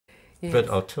Yes. But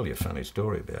I'll tell you a funny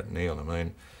story about Neil. I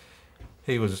mean,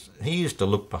 he used to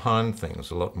look behind things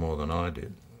a lot more than I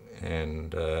did,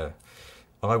 and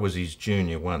I was his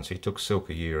junior once. He took silk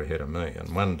a year ahead of me,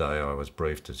 and one day I was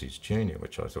briefed as his junior,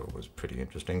 which I thought was pretty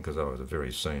interesting because I was a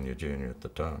very senior junior at the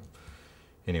time.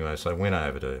 Anyway, so I went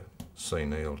over to see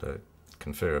Neil to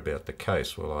confer about the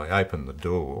case. Well, I opened the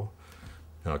door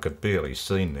and I could barely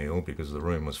see Neil because the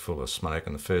room was full of smoke,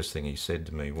 and the first thing he said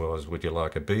to me was, "Would you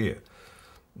like a beer?"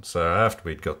 So after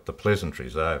we'd got the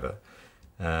pleasantries over,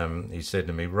 he said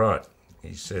to me, "Right,"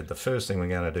 he said, "the first thing we're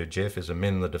going to do, Jeff, is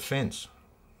amend the defence."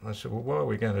 I said, "Well, why are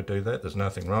we going to do that? There's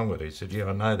nothing wrong with it." He said, "Yeah,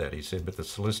 I know that." He said, "But the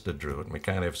solicitor drew it and we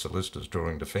can't have solicitors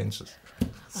drawing defences."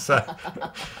 So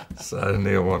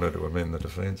Neil wanted to amend the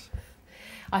defence.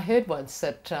 I heard once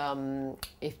that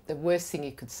if the worst thing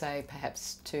you could say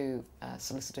perhaps to a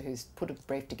solicitor who's put a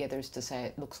brief together is to say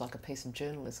it looks like a piece of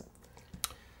journalism.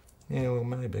 Yeah, well,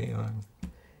 maybe.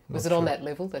 Was it on that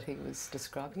level that he was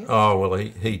describing it? Oh, well,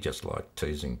 he just liked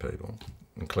teasing people,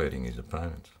 including his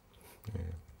opponents. Yeah.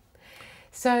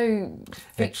 So...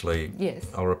 Actually, yes.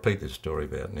 I'll repeat this story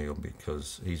about Neil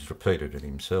because he's repeated it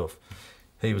himself.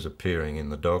 He was appearing in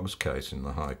the dogs case in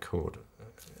the High Court.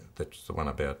 That's the one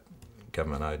about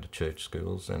government aid to church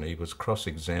schools, and he was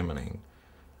cross-examining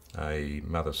a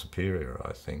Mother Superior,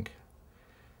 I think.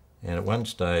 And at one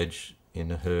stage in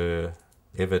her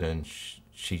evidence,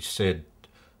 she said,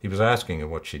 he was asking her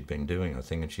what she'd been doing, I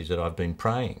think, and she said, "I've been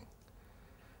praying."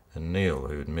 And Neil,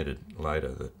 who admitted later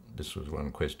that this was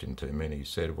one question too many,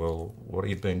 said, "Well, what have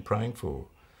you been praying for,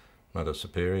 Mother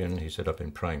Superior?" And he said, "I've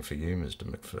been praying for you, Mr.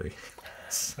 McPhee."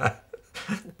 So,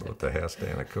 brought the house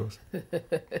down, of course.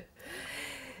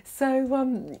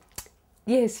 So,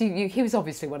 yes, he was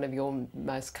obviously one of your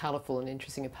most colourful and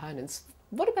interesting opponents.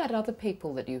 What about other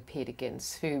people that you appeared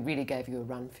against who really gave you a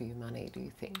run for your money, do you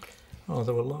think? Oh,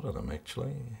 there were a lot of them,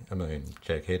 actually. I mean,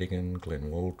 Jack Hedigan,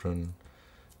 Glenn Waldron,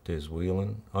 Des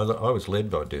Whelan. I was led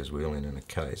by Des Whelan in a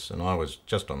case, and I was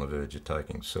just on the verge of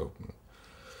taking silk.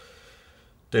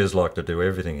 Des liked to do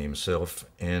everything himself,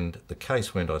 and the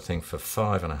case went, I think, for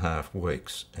 5.5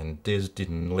 weeks, and Des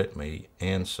didn't let me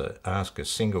ask a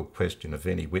single question of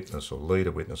any witness or lead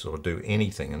a witness or do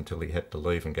anything until he had to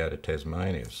leave and go to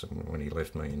Tasmania when he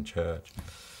left me in charge.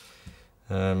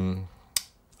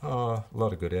 A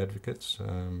lot of good advocates.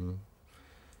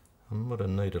 I might have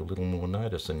needed a little more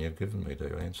notice than you've given me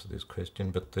to answer this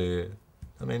question, but the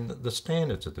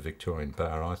standards at the Victorian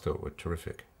Bar I thought were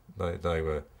terrific.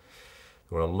 There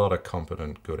were a lot of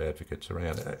competent, good advocates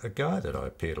around. A guy that I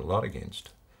appeared a lot against,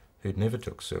 who'd never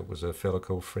took silk, was a fellow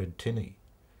called Fred Tinney.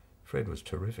 Fred was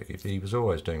terrific. He was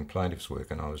always doing plaintiff's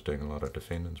work and I was doing a lot of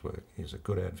defendant's work. He was a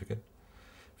good advocate,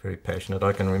 very passionate.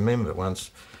 I can remember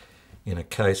once in a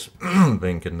case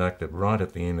being conducted right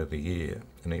at the end of the year,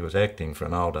 and he was acting for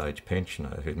an old age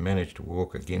pensioner who'd managed to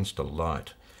walk against a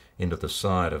light into the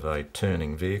side of a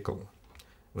turning vehicle.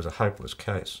 It was a hopeless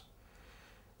case.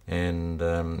 And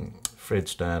Fred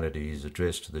started his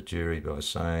address to the jury by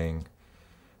saying,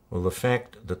 "Well, the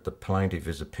fact that the plaintiff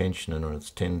is a pensioner and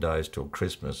it's 10 days till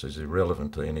Christmas is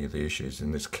irrelevant to any of the issues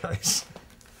in this case."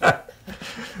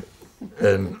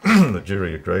 And the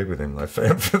jury agreed with him. They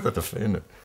found for the defendant.